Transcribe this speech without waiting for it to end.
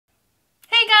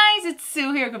guys, it's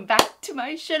Sue here. Welcome back to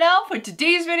my channel. For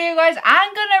today's video, guys,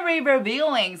 I'm gonna be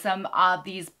revealing some of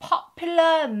these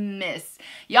popular mists.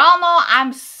 Y'all know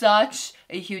I'm such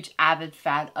a huge avid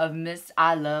fan of mist.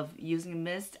 I love using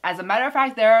mist. As a matter of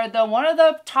fact, they're one of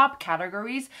the top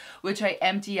categories which I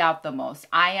empty out the most.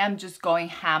 I am just going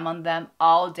ham on them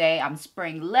all day. I'm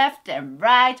spraying left and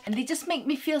right, and they just make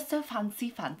me feel so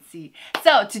fancy.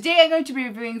 So today I'm going to be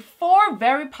reviewing 4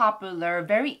 very popular,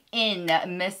 very in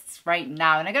mists right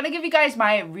now, and I'm gonna give you guys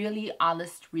my really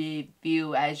honest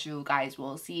review, as you guys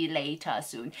will see later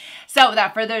soon. So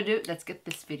without further ado, let's get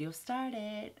this video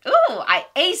started. Ooh, I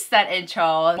aced that intro.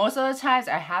 Most of the times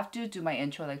I have to do my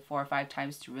intro like 4 or 5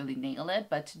 times to really nail it,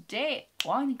 but today,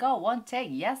 one go, one take.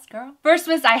 Yes, girl. First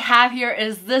mist I have here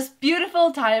is this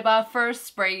beautiful Caudalie First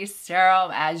Spray Serum.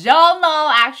 As y'all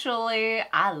know, actually,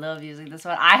 I love using this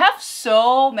one. I have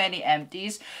so many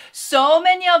empties, so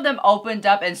many of them opened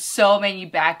up, and so many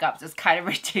backups. It's kind of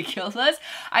ridiculous.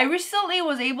 I recently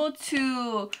was able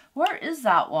to... Where is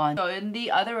that one? So in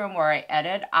the other room where I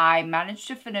edit, I managed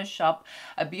to finish up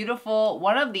a beautiful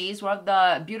one of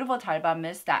the beautiful Caudalie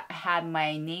mists that had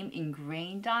my name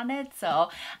ingrained on it. So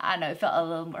I don't know, it felt a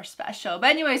little more special.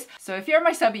 But anyways, so if you're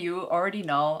my sub, you already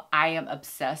know I am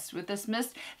obsessed with this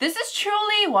mist. This is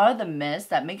truly one of the mists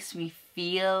that makes me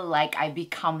feel like I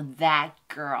become that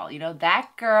girl, you know,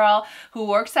 that girl who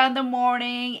works out in the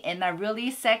morning in a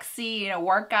really sexy, you know,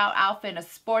 workout outfit, a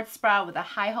sports bra with a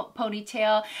high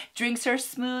ponytail, drinks her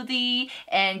smoothie,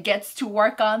 and gets to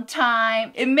work on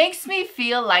time. It makes me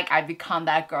feel like I become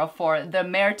that girl for the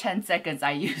mere 10 seconds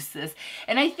I use this.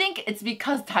 And I think it's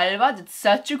because Caudalie did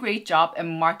such a great job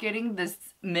in marketing this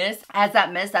mist as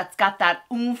that mist that's got that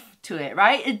oomph to it,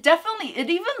 right? It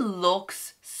even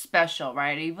looks special,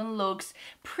 right? It even looks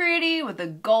pretty with the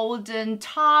golden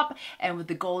top and with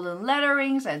the golden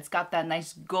letterings, and it's got that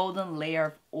nice golden layer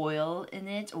of oil in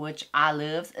it, which I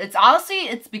love.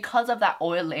 It's because of that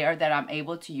oil layer that I'm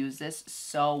able to use this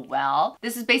so well.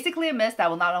 This is basically a mist that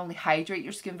will not only hydrate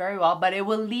your skin very well, but it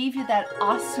will leave you that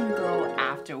awesome glow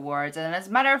afterwards. And as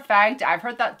a matter of fact, I've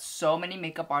heard that so many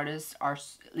makeup artists are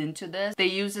into this. They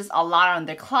use this a lot on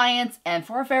their clients, and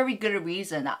for a very good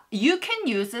reason. You can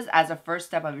use this as a first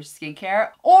step of your skincare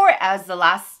or as the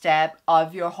last step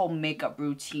of your whole makeup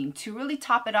routine to really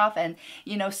top it off and,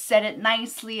 you know, set it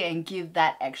nicely and give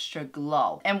that extra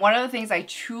glow. And one of the things I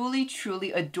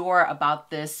truly adore about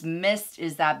this mist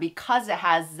is that because it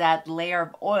has that layer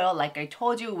of oil, like I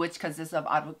told you, which consists of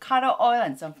avocado oil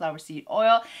and sunflower seed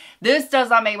oil, this does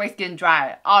not make my skin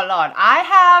dry. Oh lord, I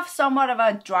have somewhat of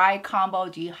a dry combo,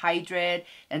 dehydrated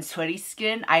and sweaty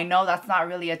skin. I know that's not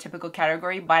really a typical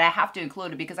category, but I have to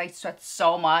include it because I sweat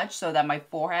so much so that my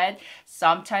forehead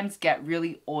sometimes get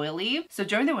really oily. So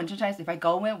during the winter times, if I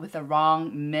go in with the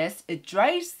wrong mist, it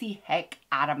dries the heck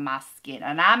out of my skin,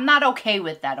 and I'm not okay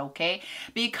with that, okay?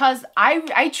 Because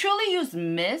I truly use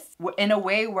mist in a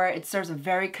way where it serves a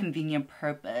very convenient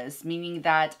purpose, meaning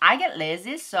that I get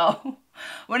lazy, so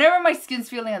whenever my skin's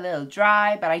feeling a little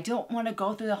dry but I don't want to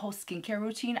go through the whole skincare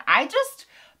routine, I just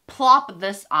plop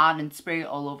this on and spray it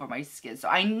all over my skin. So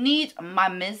I need my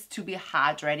mist to be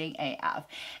hydrating AF.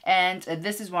 And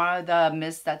this is one of the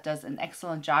mists that does an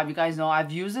excellent job. You guys know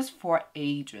I've used this for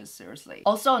ages, seriously.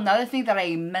 Also, another thing that I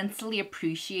immensely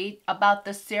appreciate about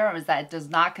this serum is that it does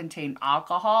not contain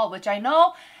alcohol, which I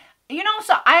know, you know,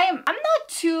 so I'm not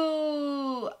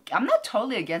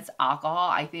totally against alcohol.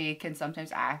 I think it can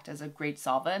sometimes act as a great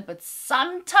solvent, but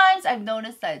sometimes I've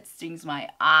noticed that it stings my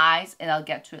eyes, and I'll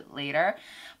get to it later.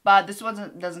 But this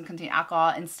one doesn't contain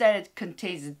alcohol. Instead,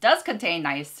 it does contain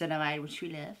niacinamide, which we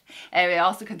love, and it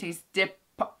also contains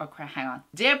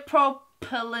dipropyl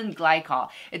glycol.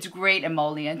 It's a great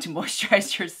emollient to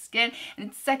moisturize your skin, and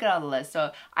it's second on the list,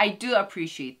 so I do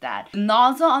appreciate that. The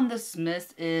nozzle on this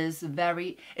mist is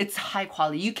it's high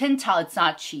quality. You can tell it's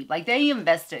not cheap. Like, they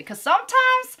invested, because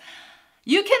sometimes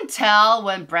you can tell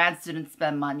when brands didn't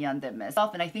spend money on their mist.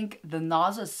 And I think the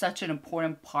nozzle is such an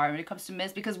important part when it comes to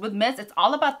mist, because with mist, it's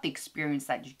all about the experience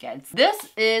that you get. This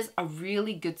is a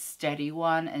really good steady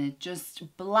one, and it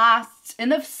just blasts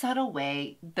in a subtle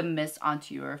way the mist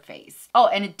onto your face. Oh,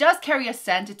 and it does carry a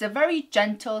scent. It's a very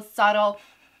gentle, subtle,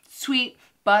 sweet,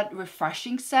 but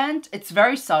refreshing scent. It's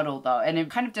very subtle though, and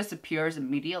it kind of disappears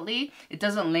immediately. It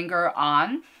doesn't linger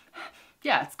on.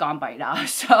 Yeah, it's gone by now,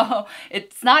 so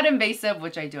it's not invasive,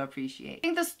 which I do appreciate. I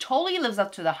think this totally lives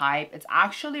up to the hype. It's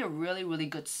actually a really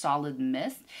good solid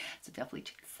mist, so definitely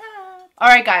check this out.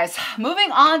 Alright guys,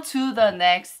 moving on to the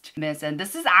next mist, and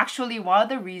this is actually one of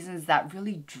the reasons that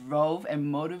really drove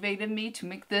and motivated me to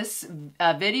make this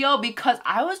video, because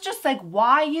I was just like,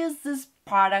 why is this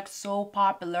product so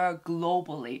popular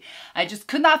globally? I just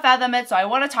could not fathom it, so I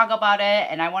want to talk about it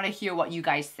and I want to hear what you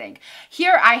guys think.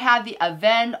 Here I have the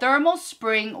Avene Thermal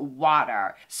Spring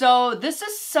Water. So this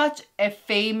is such a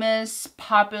famous,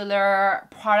 popular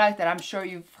product that I'm sure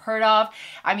you've heard of.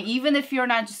 I mean, even if you're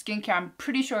not into skincare, I'm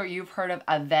pretty sure you've heard of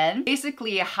Avene.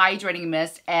 Basically a hydrating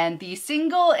mist, and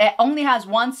it only has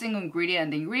one single ingredient in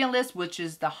the ingredient list, which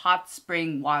is the hot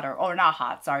spring water. Or not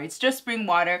hot, sorry, it's just spring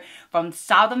water from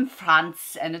southern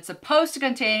France, and it's supposed to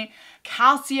contain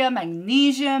calcium,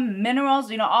 magnesium,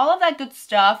 minerals, you know, all of that good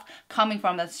stuff coming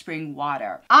from that spring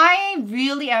water. I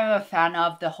really am a fan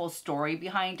of the whole story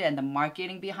behind it and the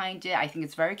marketing behind it. I think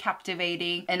it's very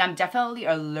captivating and I'm definitely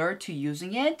alert to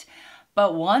using it.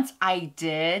 But once I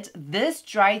did, this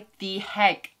dried the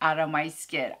heck out of my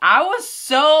skin. I was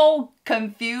so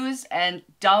confused and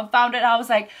dumbfounded. I was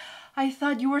like, I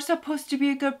thought you were supposed to be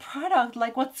a good product.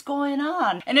 Like, what's going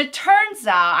on? And it turns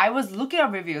out, I was looking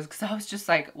at reviews because I was just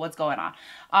like, what's going on?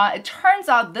 It turns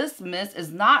out this mist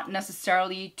is not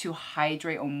necessarily to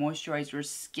hydrate or moisturize your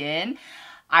skin.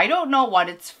 I don't know what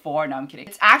it's for. No, I'm kidding.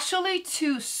 It's actually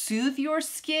to soothe your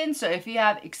skin. So if you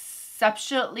have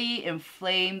exceptionally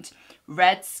inflamed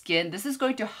red skin, this is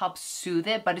going to help soothe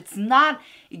it, but it's not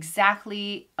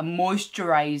exactly a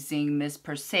moisturizing mist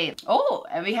per se. Oh,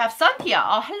 and we have sun here.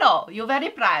 Oh, hello, you're very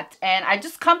bright. And I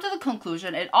just come to the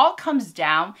conclusion, it all comes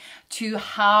down to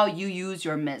how you use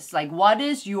your mists. Like, what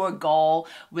is your goal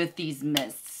with these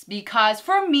mists? Because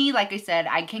for me, like I said,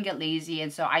 I can get lazy,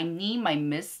 and so I need my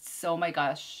mists. Oh my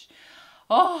gosh.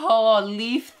 Oh, a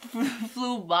leaf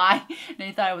flew by and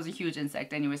I thought it was a huge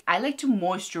insect. Anyways, I like to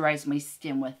moisturize my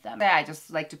skin with them. I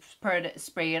just like to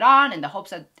spray it on in the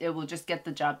hopes that it will just get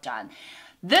the job done.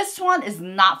 This one is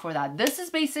not for that. This is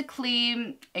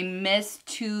basically a mist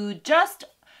to just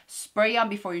spray on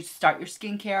before you start your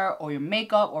skincare or your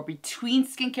makeup or between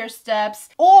skincare steps.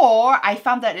 Or I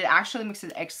found that it actually makes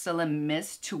an excellent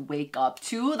mist to wake up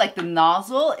to. Like the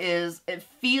nozzle it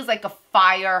feels like a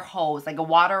fire hose, like a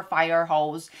water fire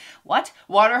hose. What?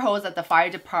 Water hose that the fire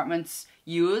departments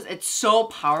use. It's so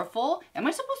powerful. Am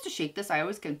I supposed to shake this? I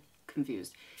always get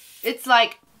confused. It's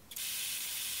like,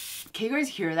 can you guys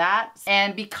hear that?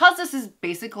 And because this is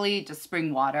basically just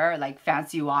spring water, like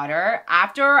fancy water,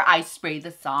 after I spray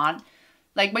this on,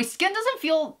 like my skin doesn't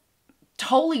feel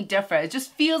totally different. It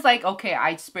just feels like, okay,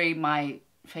 I sprayed my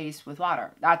face with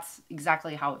water. That's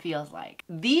exactly how it feels like.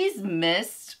 These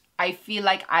mists, I feel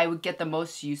like I would get the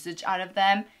most usage out of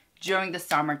them during the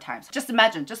summer times. Just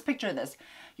imagine, just picture this.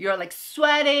 You're like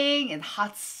sweating in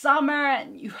hot summer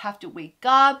and you have to wake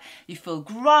up, you feel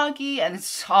groggy and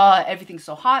it's everything's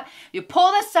so hot. You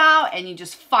pull this out and you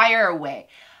just fire away.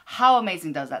 How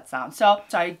amazing does that sound? So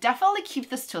I definitely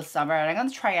keep this till summer and I'm gonna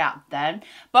try it out then.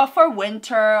 But for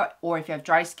winter, or if you have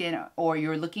dry skin or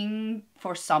you're looking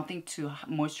for something to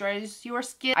moisturize your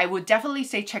skin, I would definitely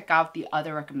say check out the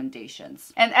other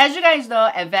recommendations. And as you guys know,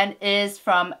 Avene is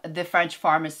from the French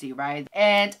pharmacy, right?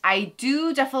 And I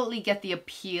do definitely get the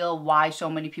appeal why so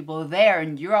many people there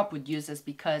in Europe would use this,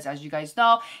 because as you guys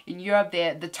know, in Europe,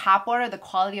 the tap water, the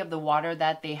quality of the water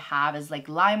that they have is like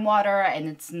lime water and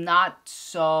it's not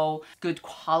so good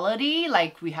quality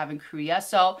like we have in Korea.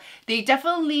 So they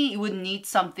definitely would need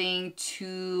something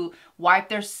to wipe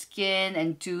their skin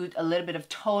and do a little bit of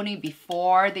toning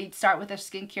before they start with their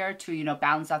skincare to, you know,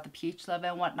 balance out the pH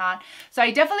level and whatnot. So I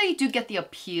definitely do get the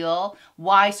appeal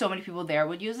why so many people there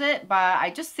would use it, but I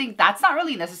just think that's not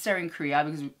really necessary in Korea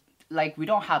because like we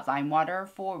don't have lime water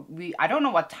I don't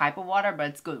know what type of water, but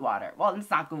it's good water. Well,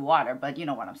 it's not good water, but you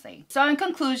know what I'm saying. So in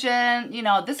conclusion, you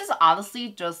know, this is honestly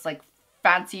just like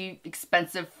fancy,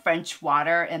 expensive French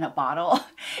water in a bottle.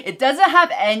 It doesn't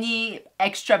have any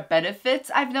extra benefits,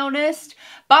 I've noticed,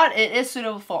 but it is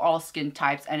suitable for all skin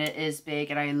types and it is big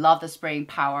and I love the spraying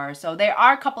power. So there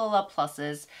are a couple of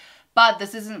pluses, but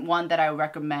this isn't one that I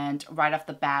recommend right off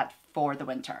the bat for the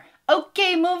winter.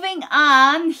 Okay, moving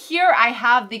on. Here I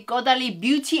have the Caudalie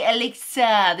Beauty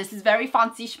Elixir. This is very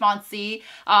fancy schmancy.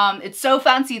 It's so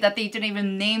fancy that they didn't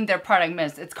even name their product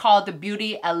mist. It's called the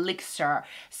Beauty Elixir.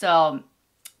 So,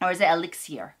 or is it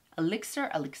Elixir?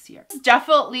 Elixir? It's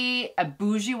definitely a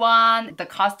bougie one. The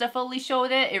cost definitely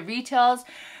showed it. It retails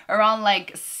around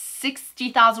like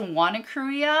 60,000 won in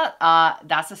Korea.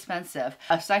 That's expensive.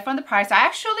 Aside from the price, I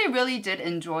actually really did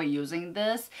enjoy using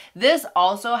this. This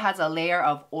also has a layer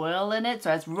of oil in it.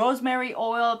 So it has rosemary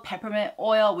oil, peppermint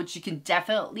oil, which you can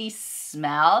definitely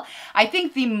smell. I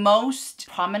think the most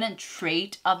prominent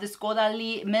trait of this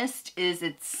Caudalie mist is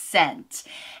its scent.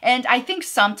 And I think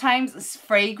sometimes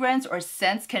fragrance or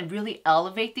scents can really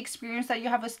elevate the experience that you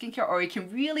have with skincare, or it can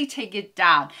really take it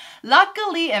down.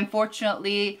 Luckily and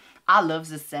fortunately, I love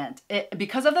this scent.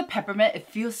 Because of the peppermint, it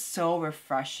feels so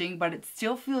refreshing, but it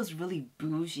still feels really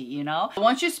bougie, you know?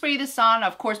 Once you spray this on,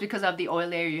 of course, because of the oil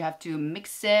layer, you have to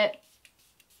mix it.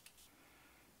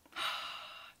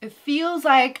 It feels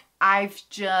like I've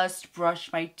just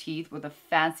brushed my teeth with a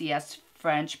fancy-ass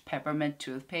French peppermint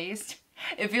toothpaste.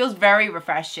 It feels very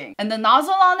refreshing. And the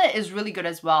nozzle on it is really good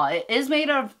as well. It is made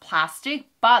out of plastic,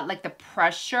 but like the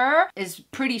pressure is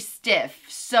pretty stiff.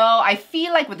 So I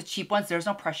feel like with the cheap ones, there's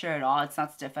no pressure at all. It's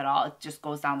not stiff at all. It just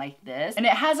goes down like this. And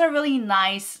it has a really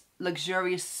nice,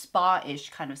 luxurious spa-ish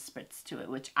kind of spritz to it,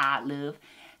 which I love.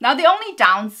 Now the only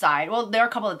downside, well, there are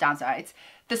a couple of downsides.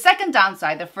 The second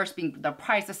downside, the first being the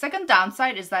price, the second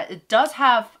downside is that it does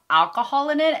have alcohol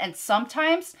in it, and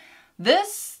sometimes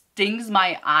this stings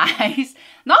my eyes.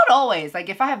 Not always. Like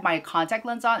if I have my contact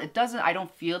lens on, I don't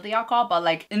feel the alcohol, but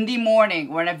like in the morning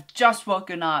when I've just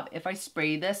woken up, if I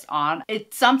spray this on,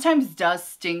 it sometimes does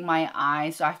sting my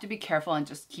eyes. So I have to be careful and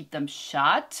just keep them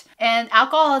shut. And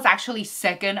alcohol is actually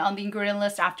second on the ingredient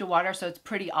list after water, so it's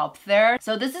pretty up there.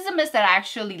 So this is a mist that I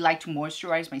actually like to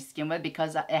moisturize my skin with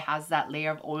because it has that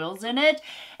layer of oils in it.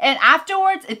 And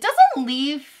afterwards, it doesn't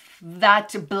leave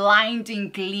that blinding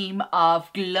gleam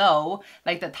of glow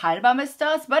like the Caudalie mist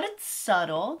does, but it's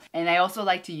subtle. And I also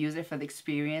like to use it for the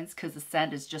experience because the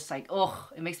scent is just like, oh,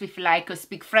 it makes me feel like I could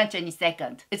speak French any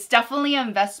second. It's definitely an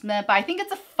investment, but I think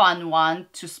it's a fun one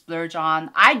to splurge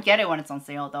on. I'd get it when it's on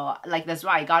sale though. Like that's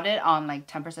why I got it on like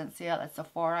 10% sale at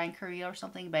Sephora in Korea or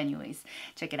something. But anyways,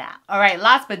 check it out. All right,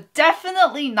 last but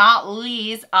definitely not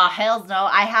least, hells no,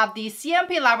 I have the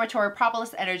CMP Laboratory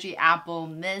Propolis Energy Ampoule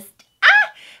Mist.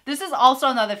 This is also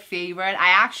another favorite. I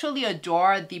actually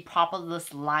adore the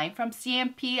Propolis line from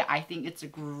CMP. I think it's a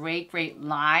great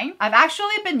line. I've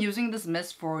actually been using this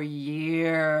mist for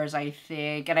years, I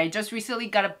think. And I just recently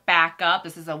got it back up.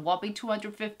 This is a whopping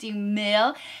 250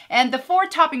 ml. And the 4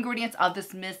 top ingredients of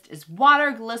this mist is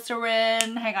water,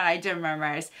 glycerin, hang on, I didn't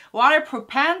memorize. Water,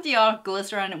 propanediol,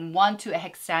 glycerin,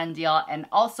 1,2-hexanediol. And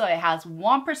also it has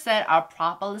 1% of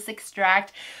propolis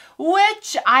extract,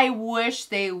 which I wish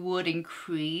they would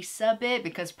increase a bit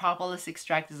because propolis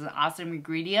extract is an awesome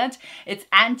ingredient. It's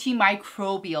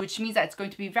antimicrobial, which means that it's going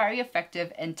to be very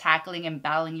effective in tackling and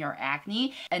battling your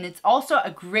acne. And it's also a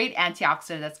great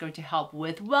antioxidant that's going to help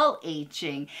with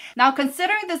well-aging. Now,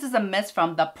 considering this is a mist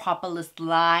from the Propolis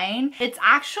line, it's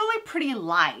actually pretty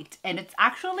light and it's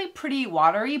actually pretty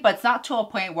watery, but it's not to a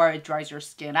point where it dries your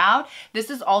skin out.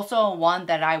 This is also one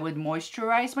that I would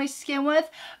moisturize my skin with,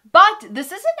 but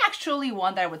this isn't actually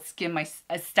one that I would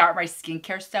start my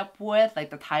skincare step with, like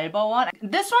the Caudalie one.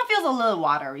 This one feels a little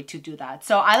watery to do that.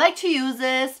 So I like to use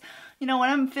this, you know,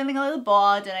 when I'm feeling a little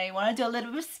bored and I want to do a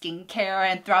little bit of skincare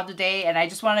and throughout the day and I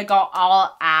just want to go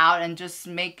all out and just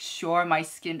make sure my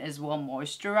skin is well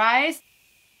moisturized.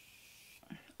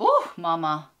 Ooh,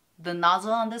 mama. The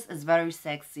nozzle on this is very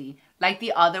sexy. Like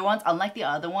the other ones, unlike the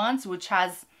other ones, which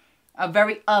has a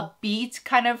very upbeat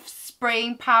kind of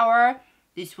spraying power,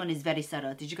 this one is very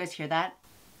subtle. Did you guys hear that?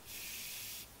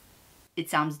 It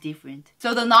sounds different.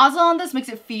 So the nozzle on this makes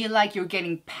it feel like you're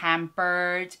getting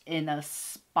pampered in a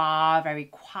spa, very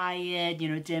quiet, you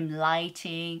know, dim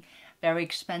lighting, very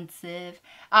expensive.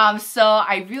 So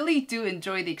I really do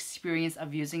enjoy the experience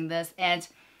of using this, and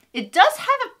it does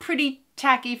have a pretty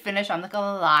tacky finish, I'm not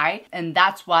gonna lie, and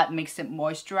that's what makes it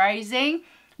moisturizing.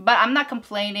 But I'm not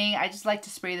complaining. I just like to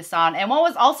spray this on. And what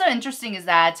was also interesting is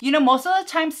that, you know, most of the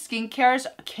time skincares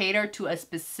cater to a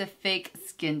specific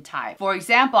skin type. For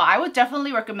example, I would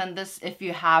definitely recommend this if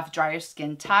you have drier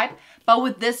skin type. But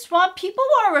with this one, people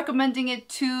are recommending it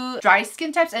to dry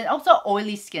skin types and also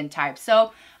oily skin types.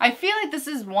 So I feel like this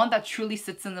is one that truly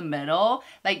sits in the middle.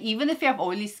 Like even if you have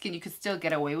oily skin, you could still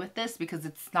get away with this because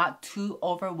it's not too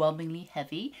overwhelmingly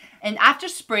heavy. And after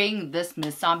spraying this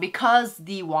mist on, because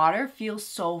the water feels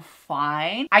so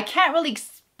fine, I can't really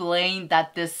explain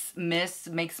that this mist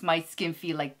makes my skin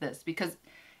feel like this because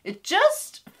it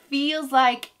just feels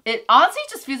like, it honestly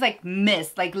just feels like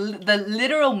mist, like the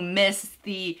literal mist,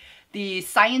 the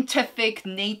scientific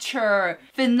nature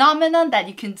phenomenon that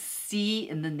you can see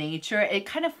in the nature. It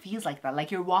kind of feels like that,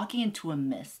 like you're walking into a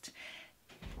mist.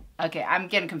 Okay, I'm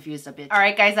getting confused a bit.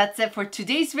 Alright guys, that's it for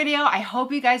today's video. I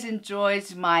hope you guys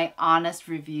enjoyed my honest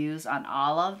reviews on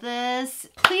all of this.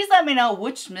 Please let me know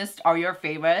which mists are your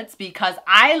favorites because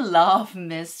I love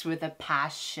mists with a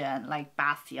passion, like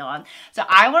passion. So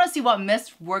I want to see what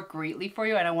mists work greatly for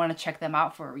you and I want to check them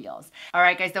out for reals.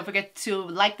 Alright guys, don't forget to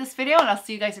like this video and I'll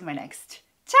see you guys in my next.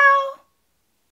 Ciao!